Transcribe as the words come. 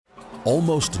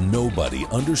Almost nobody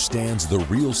understands the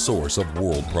real source of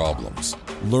world problems.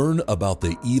 Learn about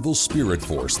the evil spirit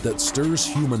force that stirs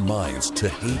human minds to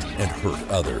hate and hurt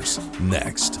others.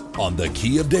 Next, on The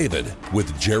Key of David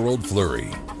with Gerald Fleury.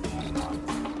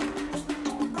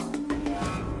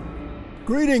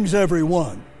 Greetings,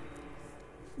 everyone.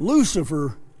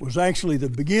 Lucifer was actually the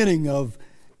beginning of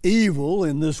evil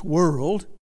in this world.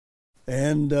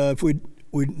 And if we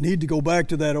need to go back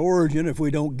to that origin, if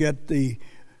we don't get the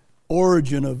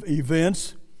origin of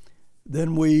events,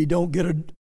 then we don't get a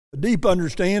deep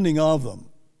understanding of them.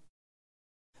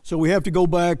 So we have to go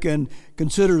back and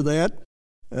consider that.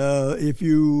 If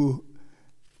you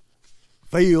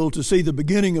fail to see the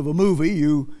beginning of a movie,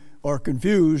 you are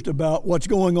confused about what's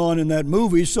going on in that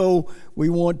movie. So we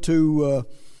want to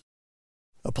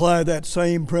apply that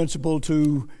same principle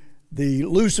to the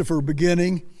Lucifer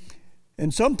beginning,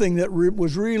 and something that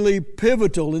was really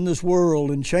pivotal in this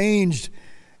world and changed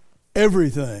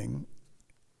everything,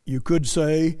 you could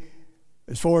say,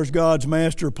 as far as God's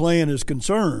master plan is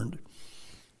concerned.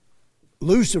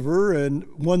 Lucifer and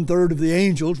 1/3 of the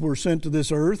angels were sent to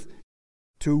this earth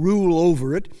to rule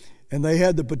over it, and they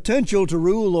had the potential to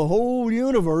rule the whole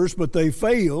universe, but they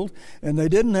failed, and they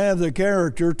didn't have the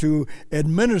character to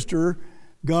administer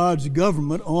God's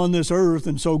government on this earth.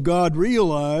 And so God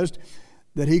realized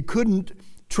that he couldn't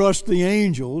trust the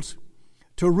angels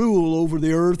to rule over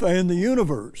the earth and the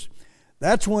universe.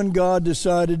 That's when God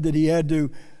decided that he had to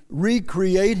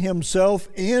recreate himself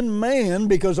in man,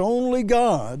 because only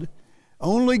God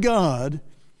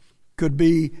could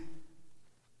be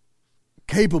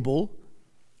capable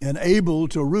and able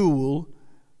to rule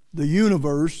the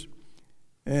universe.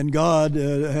 And God,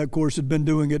 of course, had been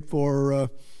doing it or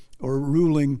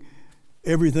ruling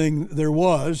everything there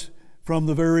was from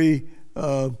the very,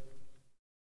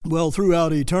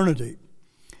 throughout eternity.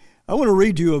 I want to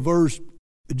read you a verse,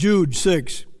 Jude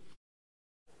 6,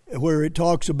 where it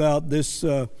talks about this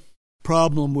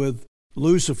problem with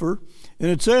Lucifer. And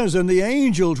it says, "And the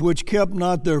angels which kept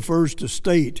not their first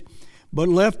estate, but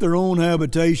left their own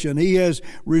habitation, he has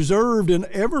reserved in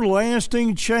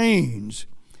everlasting chains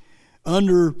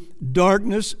under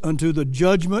darkness unto the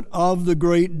judgment of the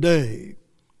great day."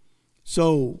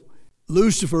 So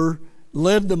Lucifer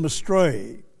led them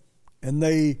astray, and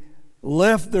they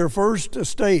left their first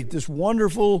estate, this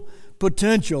wonderful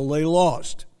potential they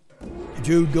lost.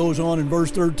 Jude goes on in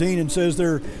verse 13 and says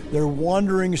they're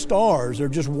wandering stars. They're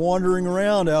just wandering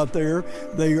around out there.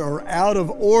 They are out of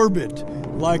orbit,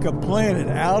 like a planet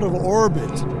out of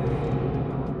orbit,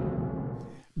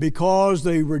 because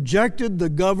they rejected the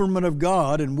government of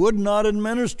God and would not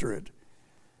administer it.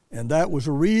 And that was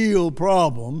a real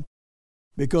problem,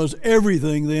 because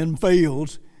everything then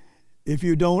fails if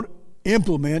you don't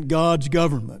implement God's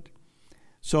government.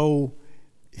 So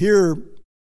here,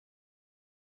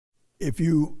 if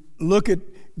you look at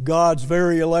God's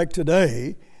very elect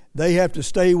today, they have to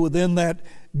stay within that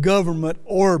government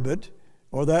orbit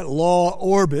or that law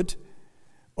orbit,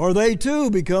 or they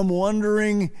too become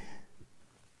wandering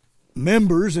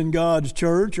members in God's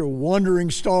church, or wandering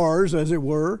stars, as it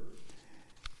were,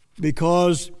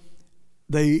 because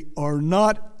they are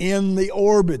not in the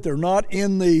orbit. They're not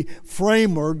in the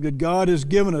framework that God has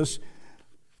given us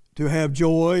to have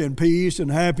joy and peace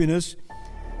and happiness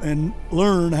and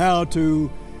learn how to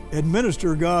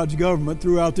administer God's government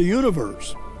throughout the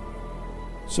universe.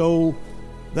 So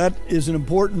that is an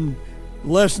important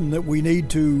lesson that we need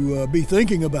to be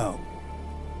thinking about.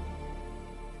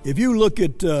 If you look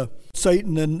at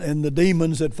Satan and the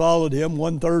demons that followed him,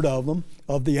 1/3 of them,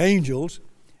 of the angels,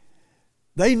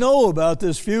 they know about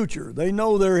this future. They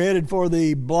know they're headed for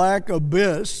the black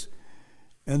abyss,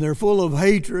 and they're full of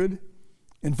hatred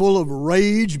and full of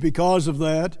rage because of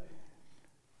that.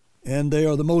 And they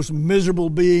are the most miserable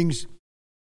beings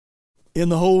in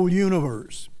the whole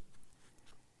universe.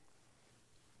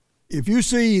 If you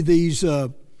see these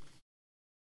and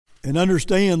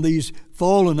understand these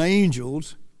fallen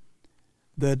angels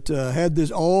that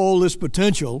had all this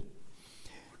potential,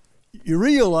 you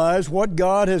realize what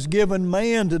God has given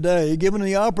man today, given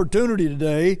the opportunity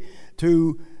today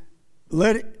to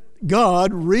let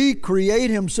God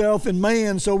recreate himself in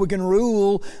man so we can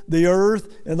rule the earth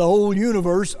and the whole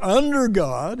universe under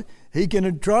God. He can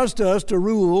entrust us to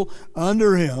rule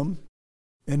under him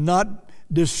and not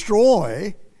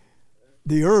destroy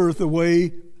the earth the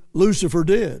way Lucifer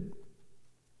did.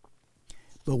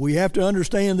 But we have to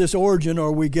understand this origin,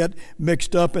 or we get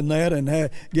mixed up in that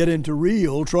and get into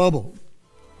real trouble.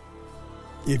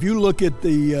 If you look at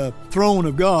the throne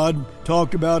of God,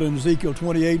 talked about in Ezekiel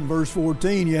 28 and verse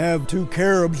 14, you have two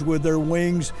cherubs with their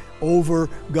wings over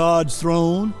God's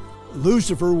throne.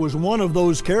 Lucifer was one of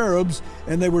those cherubs,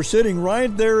 and they were sitting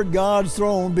right there at God's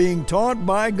throne, being taught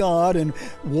by God and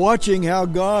watching how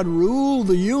God ruled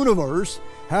the universe,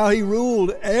 how He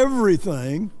ruled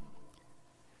everything,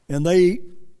 and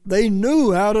they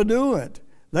knew how to do it.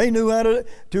 They knew how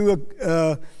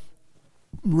to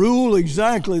rule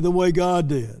exactly the way God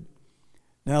did.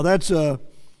 Now that's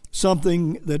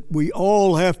something that we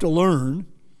all have to learn.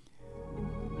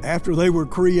 After they were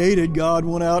created, God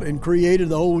went out and created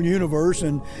the whole universe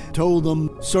and told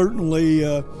them certainly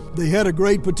they had a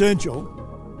great potential.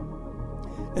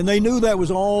 And they knew that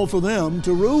was all for them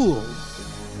to rule.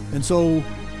 And so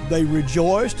they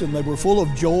rejoiced and they were full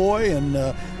of joy.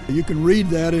 And you can read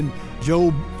that in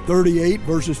Job 38,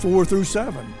 verses 4 through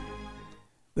 7.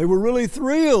 They were really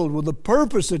thrilled with the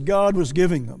purpose that God was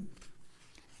giving them.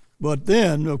 But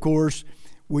then, of course,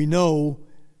 we know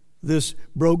this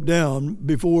broke down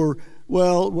before,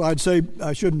 well, I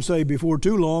shouldn't say before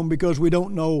too long, because we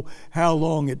don't know how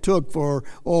long it took for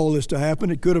all this to happen.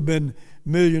 It could have been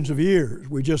millions of years.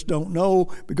 We just don't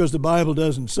know because the Bible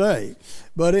doesn't say.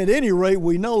 But at any rate,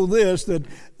 we know this, that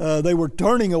they were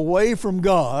turning away from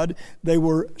God. They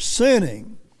were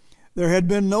sinning. There had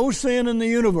been no sin in the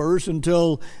universe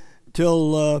until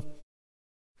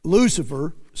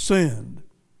Lucifer sinned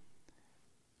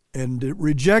and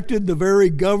rejected the very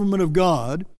government of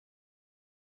God.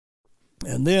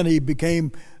 And then he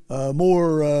became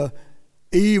more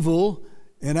evil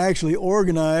and actually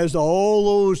organized all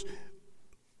those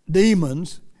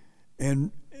demons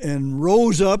and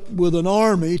rose up with an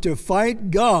army to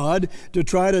fight God, to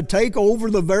try to take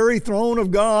over the very throne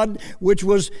of God, which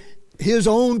was His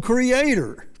own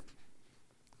creator.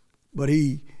 But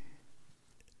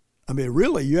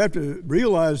really, you have to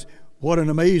realize what an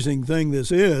amazing thing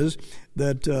this is,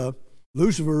 that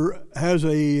Lucifer has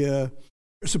a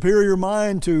superior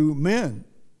mind to men,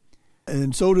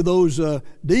 and so do those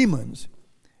demons.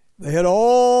 They had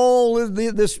all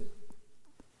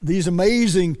these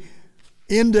amazing,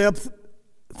 in-depth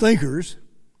thinkers,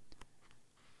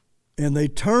 and they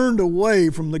turned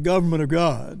away from the government of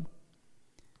God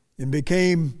and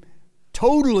became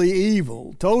totally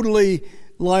evil, totally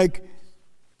like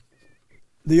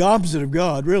the opposite of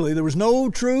God, really. There was no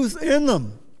truth in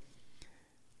them.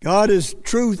 God is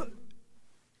truth.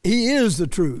 He is the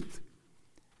truth.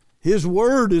 His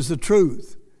word is the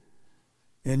truth.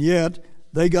 And yet,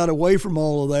 they got away from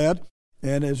all of that,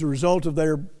 and as a result of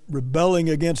their rebelling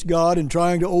against God and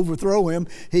trying to overthrow Him,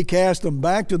 He cast them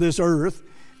back to this earth,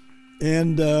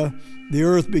 and the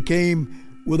earth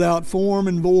became without form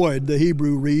and void, the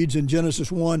Hebrew reads in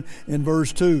Genesis 1 and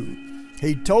verse 2.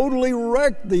 He totally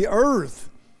wrecked the earth.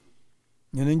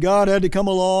 And then God had to come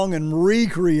along and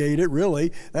recreate it,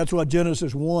 really. That's what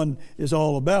Genesis 1 is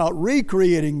all about,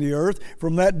 recreating the earth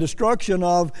from that destruction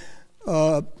of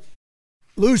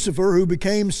Lucifer, who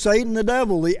became Satan the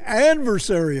devil, the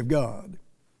adversary of God.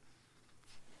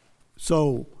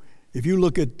 So, if you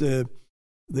look at the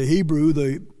Hebrew,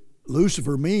 the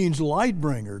Lucifer means light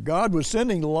bringer. God was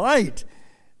sending light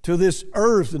to this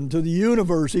earth and to the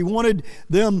universe. He wanted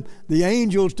them, the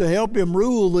angels, to help Him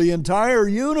rule the entire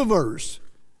universe,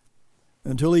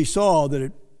 until He saw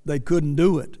that they couldn't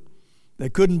do it. They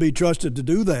couldn't be trusted to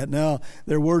do that. Now,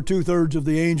 there were 2/3 of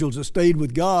the angels that stayed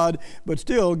with God, but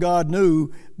still God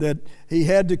knew that He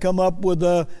had to come up with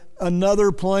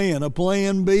another plan, a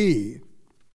plan B.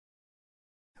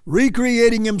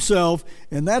 Recreating Himself,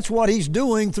 and that's what He's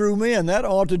doing through men. That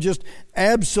ought to just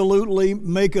absolutely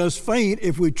make us faint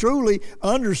if we truly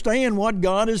understand what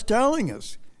God is telling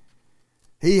us.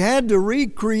 He had to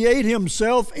recreate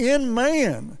Himself in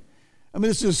man. I mean,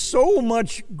 this is so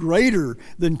much greater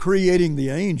than creating the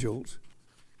angels.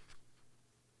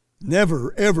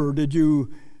 Never, ever do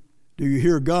you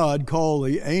hear God call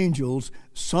the angels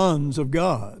sons of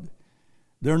God.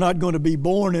 They're not going to be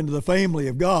born into the family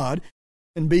of God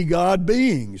and be God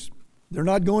beings. They're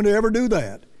not going to ever do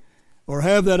that or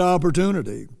have that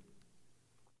opportunity.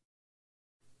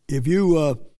 If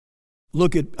you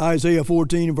look at Isaiah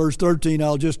 14 and verse 13,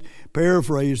 I'll just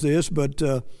paraphrase this, but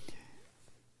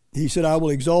He said, I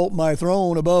will exalt my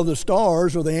throne above the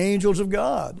stars or the angels of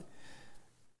God.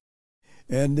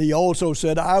 And He also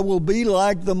said, I will be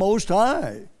like the Most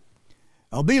High.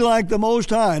 I'll be like the Most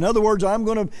High. In other words, I'm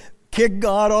going to kick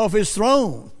God off His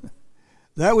throne.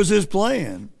 That was His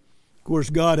plan. Of course,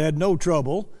 God had no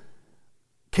trouble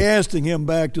casting Him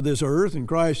back to this earth. And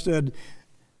Christ said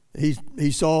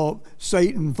he saw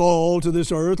Satan fall to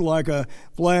this earth like a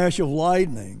flash of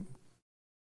lightning.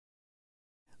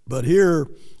 But here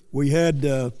we had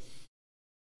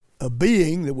a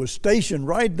being that was stationed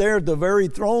right there at the very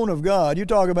throne of God. You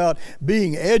talk about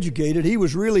being educated. He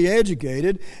was really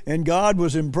educated, and God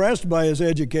was impressed by his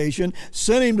education,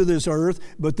 sent him to this earth,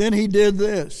 but then he did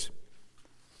this.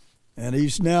 And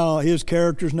his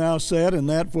character's now set in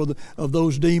that of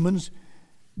those demons,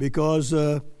 because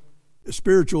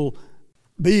spiritual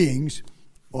beings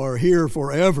are here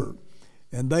forever,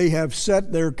 and they have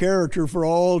set their character for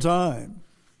all time.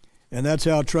 And that's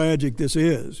how tragic this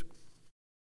is.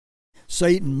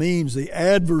 Satan means the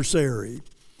adversary.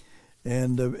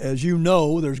 And as you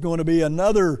know, there's going to be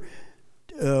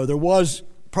there was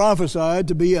prophesied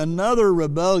to be another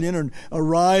rebellion and a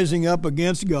rising up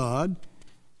against God.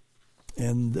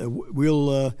 And we've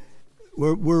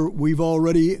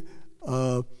already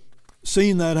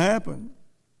seen that happen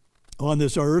on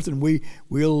this earth, and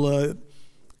we'll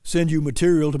send you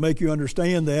material to make you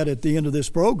understand that at the end of this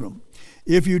program,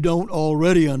 if you don't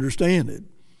already understand it.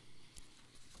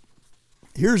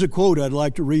 Here's a quote I'd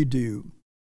like to read to you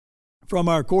from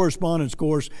our correspondence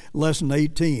course, Lesson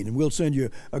 18, and we'll send you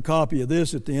a copy of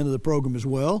this at the end of the program as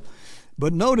well.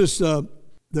 But notice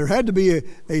there had to be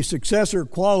a successor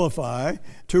qualify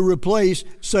to replace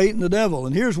Satan the devil.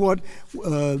 And here's what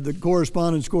the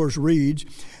correspondence course reads.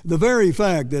 The very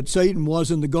fact that Satan was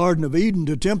in the Garden of Eden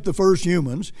to tempt the first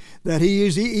humans, that he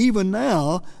is even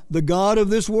now the God of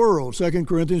this world, 2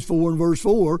 Corinthians 4 and verse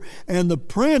 4, and the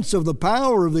prince of the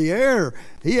power of the air.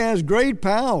 He has great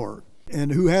power,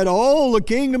 and who had all the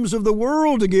kingdoms of the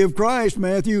world to give Christ,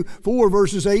 Matthew 4,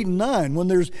 verses 8 and 9.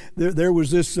 When there was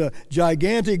this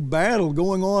gigantic battle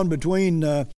going on between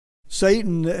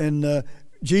Satan and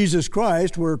Jesus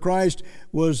Christ, where Christ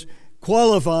was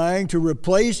qualifying to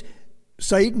replace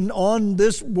Satan on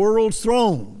this world's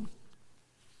throne.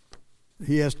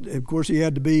 He had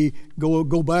to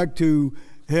go back to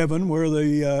heaven, where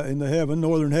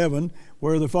northern heaven,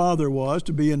 where the Father was,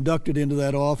 to be inducted into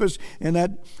that office, and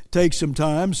that takes some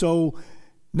time. So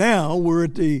now we're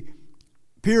at the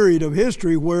period of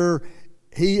history where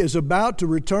he is about to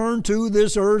return to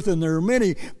this earth, and there are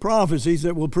many prophecies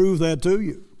that will prove that to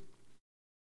you.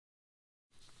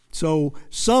 So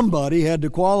somebody had to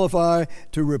qualify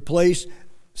to replace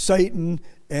Satan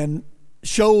and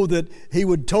show that he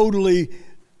would totally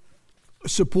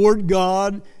support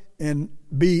God and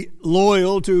be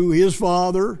loyal to his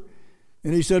Father.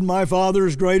 And he said, my Father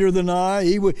is greater than I.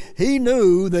 He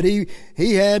knew that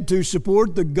he had to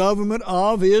support the government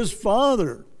of his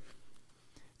Father.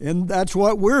 And that's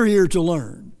what we're here to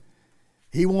learn.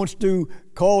 He wants to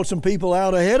call some people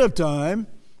out ahead of time,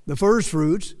 the first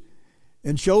fruits,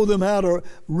 and show them how to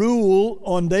rule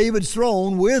on David's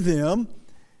throne with him.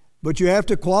 But we have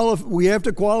to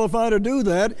qualify to do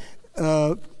that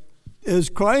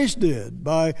as Christ did,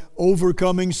 by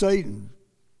overcoming Satan.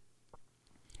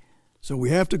 So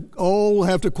we all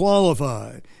have to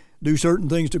qualify, do certain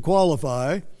things to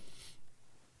qualify.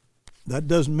 That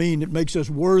doesn't mean it makes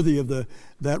us worthy of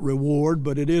that reward,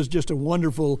 but it is just a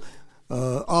wonderful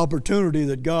opportunity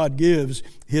that God gives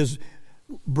his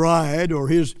bride or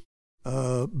his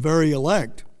very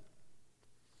elect.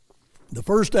 The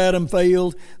first Adam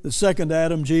failed. The second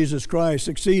Adam, Jesus Christ,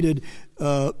 succeeded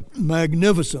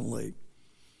magnificently.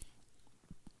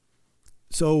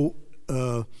 So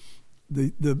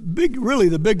the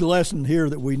big lesson here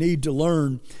that we need to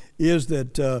learn is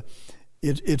that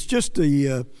it's just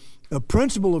a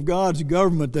principle of God's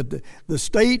government that the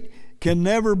state can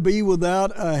never be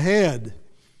without a head.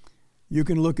 You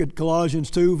can look at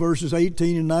Colossians 2, verses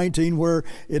 18 and 19, where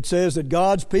it says that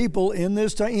God's people in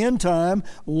this end time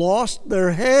lost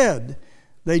their head.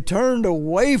 They turned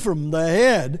away from the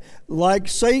head like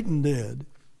Satan did,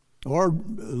 or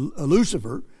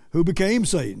Lucifer, who became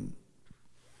Satan.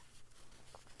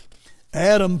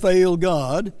 Adam failed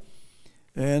God,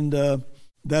 and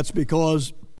that's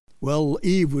because,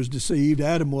 Eve was deceived.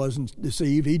 Adam wasn't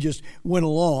deceived. He just went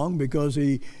along because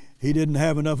he didn't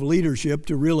have enough leadership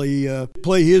to really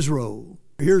play his role.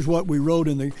 Here's what we wrote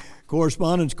in the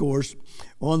correspondence course.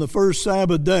 On the first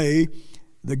Sabbath day,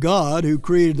 the God who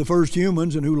created the first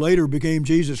humans and who later became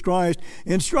Jesus Christ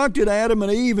instructed Adam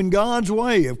and Eve in God's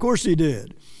way. Of course he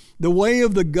did. The way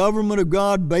of the government of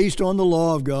God based on the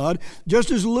law of God,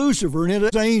 just as Lucifer and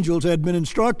his angels had been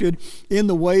instructed in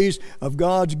the ways of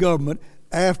God's government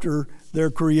after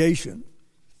their creation.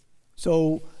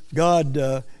 So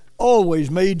God always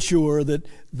made sure that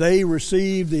they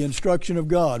received the instruction of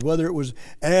God, whether it was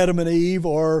Adam and Eve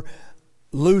or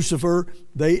Lucifer.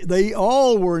 They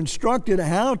all were instructed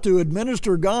how to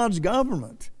administer God's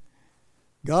government.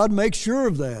 God makes sure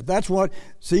of that. That's what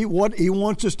He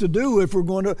wants us to do if we're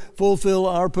going to fulfill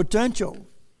our potential.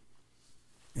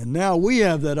 And now we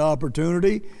have that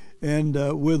opportunity and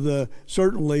with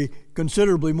certainly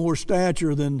considerably more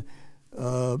stature than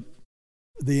the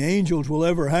angels will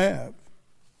ever have.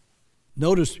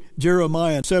 Notice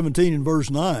Jeremiah 17 and verse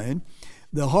 9.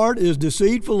 The heart is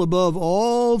deceitful above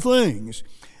all things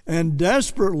and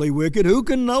desperately wicked. Who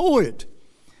can know it?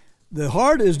 The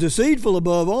heart is deceitful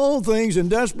above all things and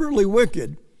desperately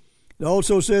wicked. It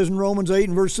also says in Romans 8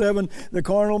 and verse 7, the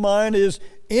carnal mind is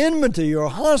enmity or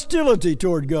hostility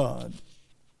toward God.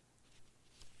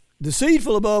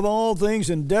 Deceitful above all things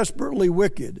and desperately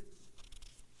wicked.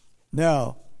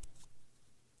 Now,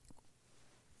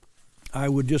 I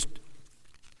would just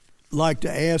like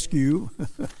to ask you,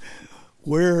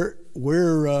 where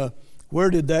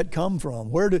did that come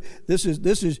from? This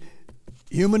is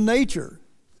human nature.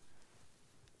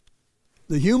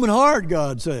 The human heart,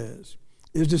 God says,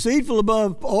 is deceitful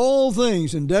above all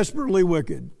things and desperately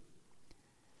wicked.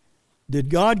 Did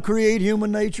God create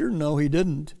human nature? No, He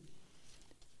didn't.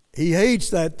 He hates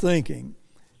that thinking.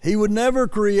 He would never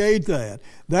create that.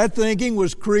 That thinking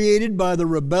was created by the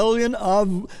rebellion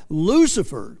of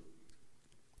Lucifer.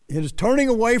 It is turning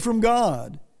away from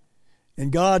God.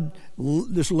 And God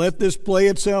just let this play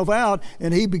itself out,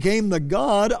 and He became the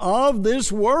God of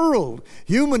this world.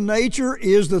 Human nature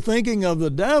is the thinking of the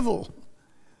devil,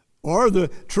 or the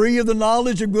tree of the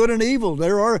knowledge of good and evil.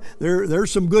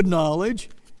 There's some good knowledge,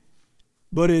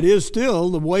 but it is still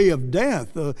the way of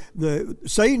death, the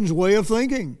Satan's way of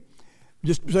thinking.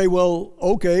 Just say, well,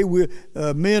 okay,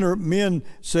 men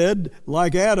said,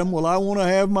 like Adam, well, I want to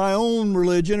have my own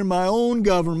religion and my own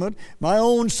government, my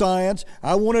own science.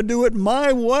 I want to do it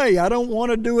my way. I don't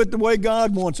want to do it the way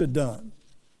God wants it done.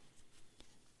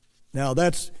 Now,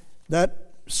 that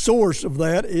source of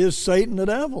that is Satan the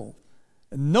devil.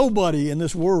 And nobody in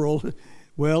this world,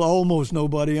 well, almost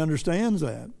nobody understands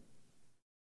that.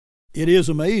 It is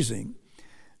amazing,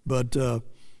 but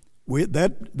we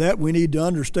need to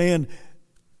understand.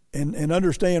 And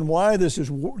understand why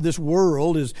this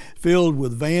world is filled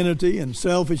with vanity and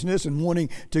selfishness and wanting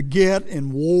to get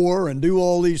and war and do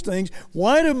all these things.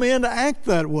 Why do men act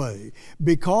that way?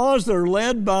 Because they're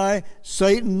led by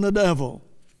Satan the devil.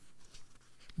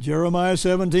 Jeremiah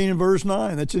 17 and verse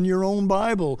 9. That's in your own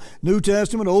Bible. New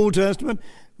Testament, Old Testament.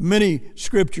 Many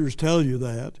scriptures tell you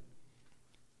that.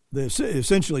 They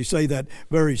essentially say that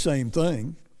very same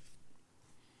thing.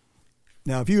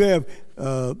 Now, if you have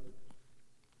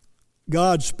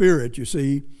God's Spirit, you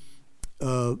see,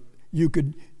 you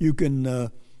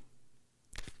can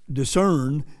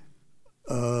discern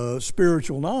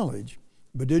spiritual knowledge.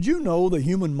 But did you know the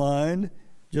human mind,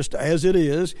 just as it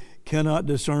is, cannot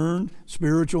discern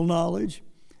spiritual knowledge?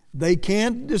 They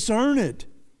can't discern it.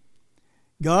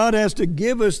 God has to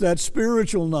give us that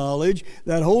spiritual knowledge,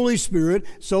 that Holy Spirit,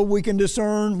 so we can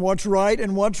discern what's right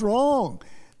and what's wrong.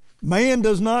 Man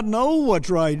does not know what's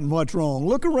right and what's wrong.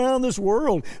 Look around this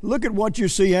world. Look at what you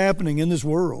see happening in this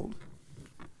world.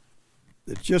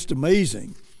 It's just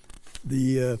amazing.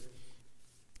 The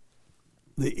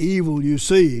evil you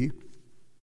see,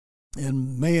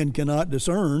 and man cannot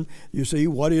discern, you see,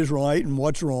 what is right and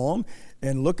what's wrong.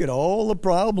 And look at all the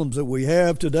problems that we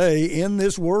have today in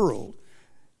this world.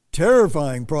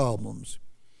 Terrifying problems.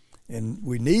 And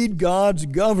we need God's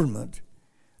government.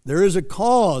 There is a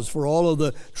cause for all of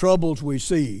the troubles we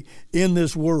see in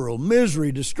this world.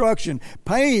 Misery, destruction,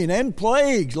 pain, and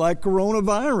plagues like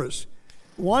coronavirus.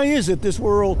 Why is it this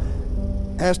world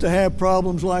has to have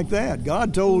problems like that?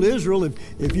 God told Israel,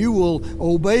 if you will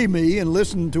obey me and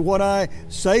listen to what I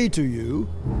say to you,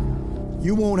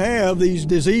 you won't have these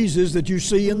diseases that you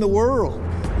see in the world.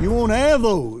 You won't have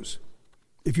those.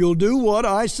 If you'll do what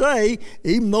I say,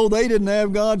 even though they didn't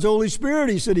have God's Holy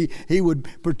Spirit, He said He would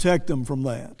protect them from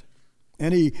that.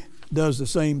 And He does the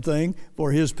same thing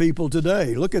for His people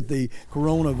today. Look at the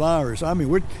coronavirus. I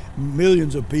mean,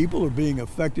 millions of people are being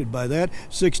affected by that.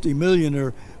 60 million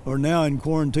are now in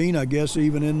quarantine, I guess,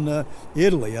 even in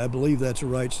Italy. I believe that's a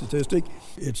right statistic.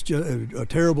 It's just a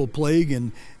terrible plague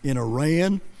in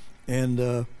Iran.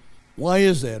 And why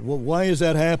is that? Well, why is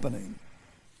that happening?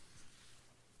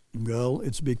 Well,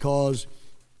 it's because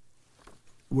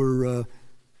we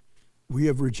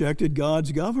have rejected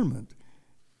God's government,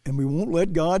 and we won't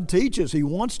let God teach us. He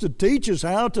wants to teach us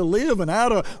how to live and how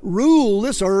to rule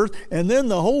this earth and then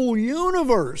the whole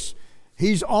universe.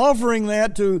 He's offering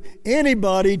that to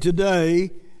anybody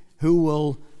today who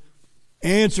will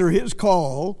answer His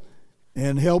call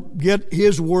and help get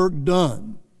His work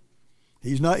done.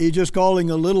 He's just calling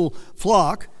a little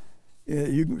flock.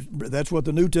 That's what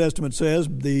the New Testament says.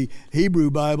 The Hebrew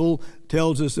Bible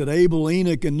tells us that Abel,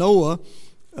 Enoch, and Noah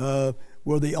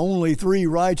were the only three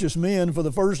righteous men for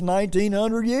the first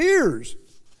 1900 years.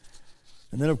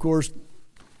 And then, of course,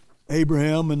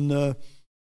 Abraham and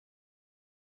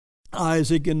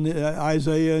Isaac and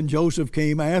Isaiah and Joseph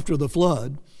came after the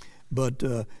flood. But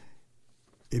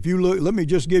if you look, let me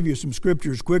just give you some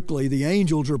scriptures quickly. The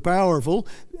angels are powerful,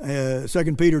 2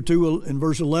 Peter 2 and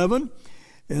verse 11,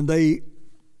 and they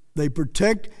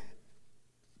protect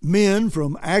men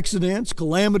from accidents,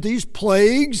 calamities,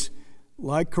 plagues,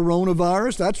 like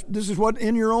coronavirus. This is what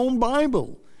in your own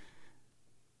Bible.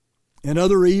 And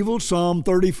other evils, Psalm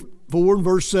 34 and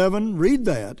verse 7, read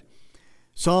that.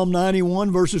 Psalm 91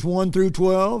 verses 1 through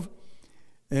 12.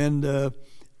 And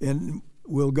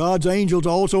will God's angels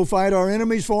also fight our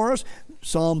enemies for us?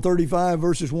 Psalm 35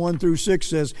 verses 1 through 6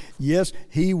 says, yes,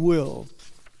 He will.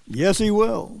 Yes, He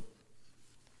will.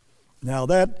 Now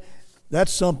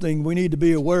that's something we need to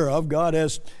be aware of. God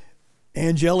has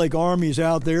angelic armies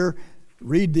out there.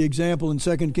 Read the example in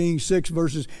 2 Kings 6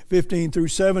 verses 15 through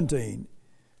 17.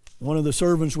 One of the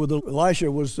servants with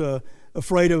Elisha was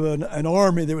afraid of an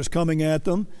army that was coming at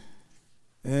them.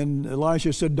 And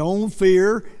Elisha said, don't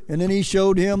fear. And then he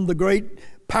showed him the great,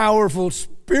 powerful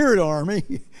spirit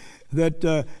army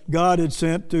that God had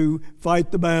sent to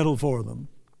fight the battle for them.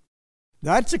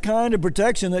 That's the kind of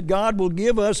protection that God will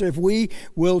give us if we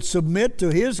will submit to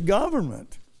His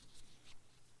government.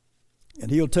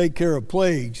 And He'll take care of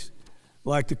plagues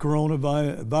like the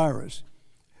coronavirus.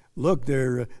 Look,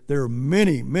 there are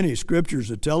many, many scriptures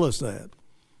that tell us that.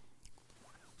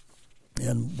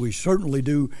 And we certainly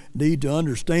do need to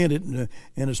understand it,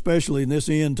 and especially in this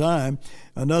end time.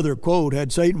 Another quote,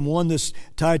 had Satan won this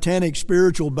titanic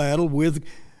spiritual battle with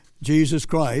Jesus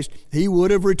Christ, he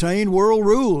would have retained world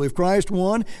rule. If Christ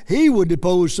won, He would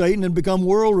depose Satan and become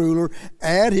world ruler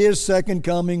at His second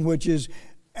coming, which is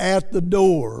at the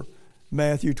door,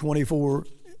 Matthew 24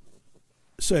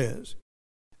 says.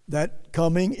 That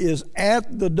coming is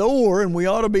at the door, and we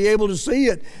ought to be able to see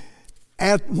it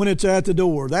when it's at the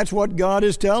door. That's what God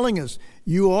is telling us.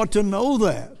 You ought to know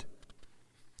that.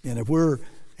 And if we're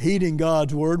heeding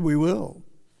God's word, we will.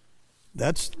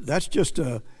 That's just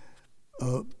a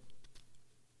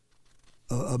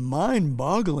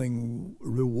mind-boggling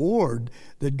reward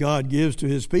that God gives to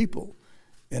His people.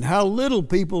 And how little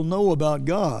people know about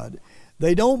God.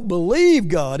 They don't believe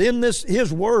God in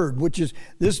His Word, which is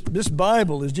this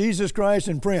Bible is Jesus Christ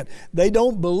in print. They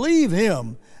don't believe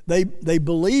Him. They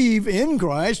believe in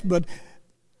Christ, but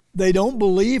they don't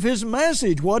believe His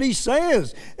message, what He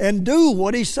says, and do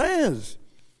what He says.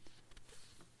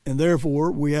 And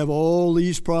therefore, we have all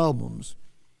these problems.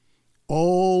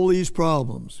 All these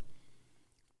problems.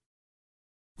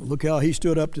 Look how he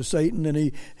stood up to Satan,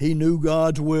 and he knew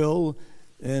God's will.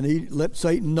 And he let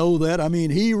Satan know that. I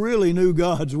mean, he really knew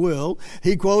God's will.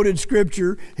 He quoted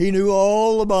Scripture. He knew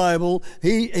all the Bible.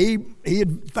 He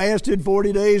had fasted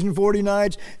 40 days and 40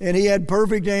 nights, and he had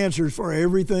perfect answers for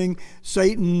everything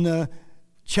Satan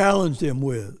challenged him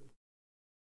with.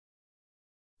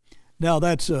 Now,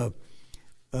 that's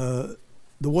the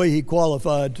way he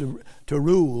qualified to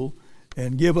rule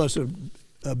and give us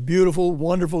a beautiful,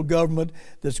 wonderful government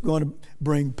that's going to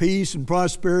bring peace and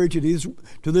prosperity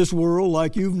to this world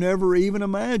like you've never even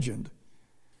imagined.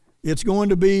 It's going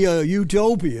to be a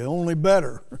utopia, only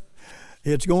better.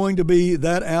 It's going to be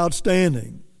that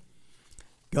outstanding.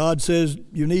 God says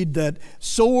you need that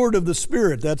sword of the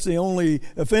Spirit. That's the only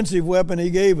offensive weapon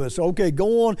He gave us. Okay,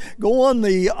 go on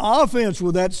the offense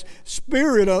with that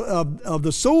spirit of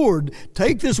the sword.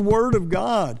 Take this Word of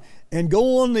God and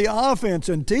go on the offense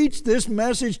and teach this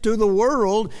message to the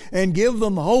world and give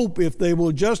them hope if they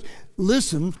will just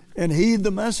listen and heed the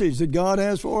message that God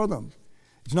has for them.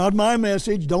 It's not my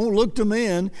message. Don't look to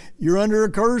men. You're under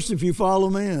a curse if you follow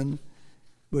men.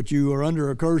 But you are under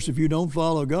a curse if you don't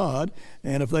follow God.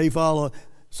 And if they follow,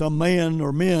 some man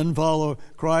or men follow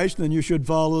Christ, then you should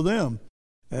follow them.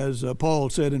 As Paul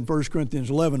said in 1 Corinthians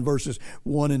 11, verses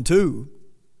 1 and 2.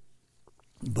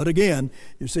 But again,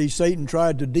 you see, Satan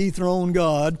tried to dethrone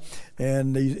God,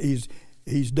 and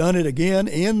he's done it again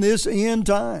in this end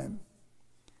time.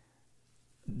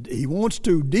 He wants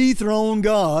to dethrone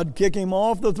God, kick Him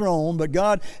off the throne, but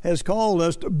God has called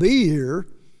us to be here.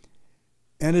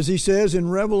 And as He says in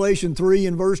Revelation 3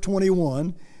 and verse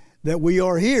 21, that we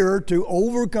are here to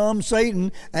overcome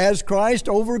Satan as Christ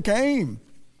overcame.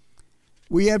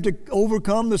 We have to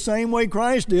overcome the same way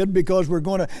Christ did because we're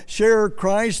going to share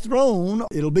Christ's throne.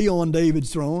 It'll be on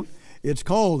David's throne. It's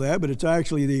called that, but it's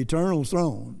actually the eternal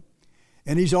throne.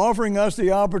 And He's offering us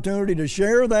the opportunity to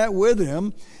share that with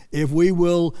Him if we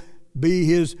will be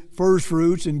His first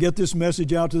fruits and get this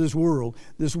message out to this world.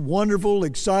 This wonderful,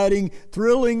 exciting,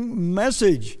 thrilling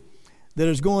message that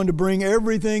is going to bring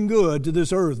everything good to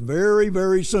this earth very,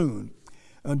 very soon.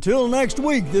 Until next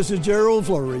week, this is Gerald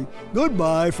Flurry.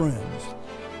 Goodbye, friends.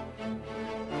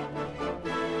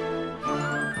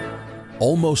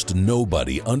 Almost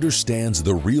nobody understands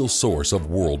the real source of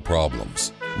world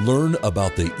problems. Learn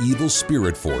about the evil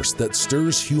spirit force that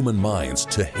stirs human minds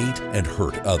to hate and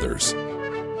hurt others.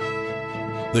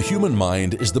 The human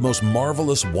mind is the most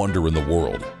marvelous wonder in the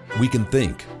world. We can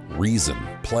think, reason,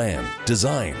 plan,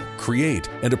 design, create,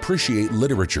 and appreciate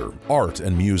literature, art,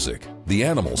 and music. The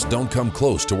animals don't come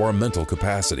close to our mental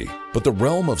capacity, but the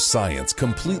realm of science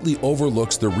completely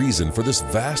overlooks the reason for this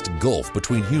vast gulf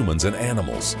between humans and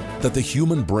animals, that the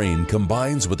human brain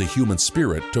combines with the human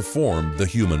spirit to form the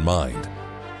human mind.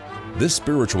 This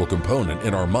spiritual component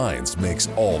in our minds makes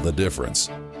all the difference.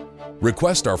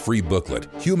 Request our free booklet,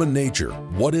 Human Nature,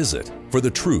 What Is It? For the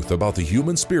truth about the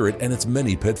human spirit and its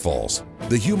many pitfalls.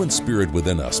 The human spirit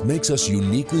within us makes us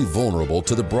uniquely vulnerable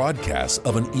to the broadcasts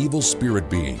of an evil spirit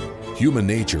being. Human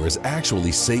nature is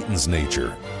actually Satan's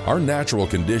nature. Our natural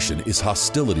condition is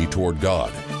hostility toward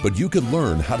God, but you can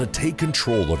learn how to take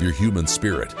control of your human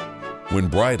spirit. When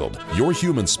bridled, your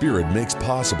human spirit makes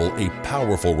possible a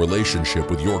powerful relationship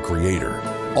with your Creator.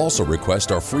 Also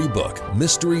request our free book,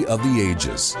 Mystery of the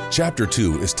Ages. Chapter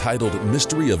 2 is titled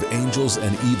Mystery of Angels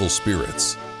and Evil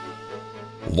Spirits.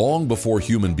 Long before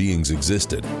human beings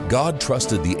existed, God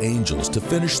trusted the angels to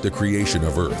finish the creation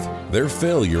of earth. Their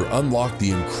failure unlocked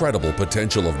the incredible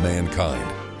potential of mankind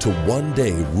to one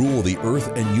day rule the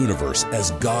earth and universe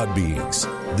as God beings.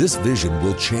 This vision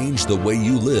will change the way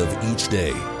you live each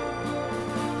day.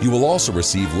 You will also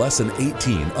receive Lesson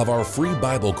 18 of our free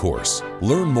Bible course.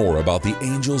 Learn more about the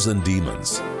angels and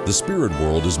demons. The spirit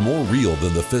world is more real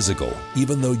than the physical,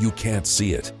 even though you can't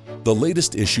see it. The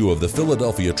latest issue of the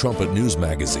Philadelphia Trumpet News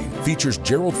magazine features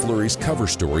Gerald Flurry's cover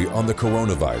story on the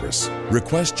coronavirus.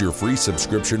 Request your free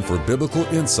subscription for biblical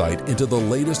insight into the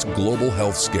latest global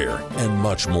health scare and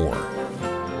much more.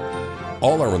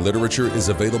 All our literature is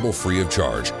available free of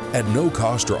charge, at no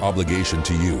cost or obligation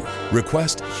to you.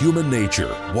 Request Human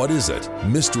Nature, What Is It?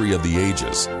 Mystery of the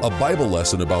Ages, a Bible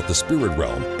lesson about the spirit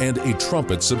realm, and a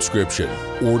trumpet subscription.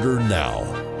 Order now.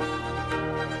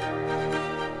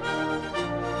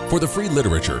 For the free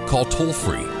literature, call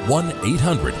toll-free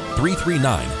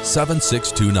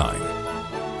 1-800-339-7629.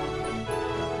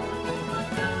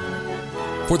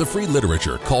 For the free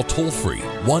literature, call toll-free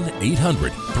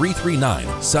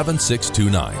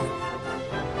 1-800-339-7629.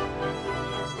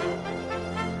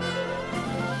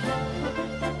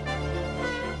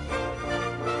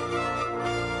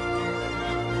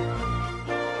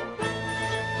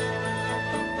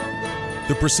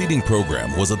 The preceding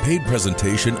program was a paid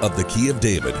presentation of the Key of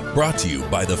David, brought to you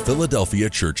by the Philadelphia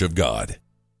Church of God.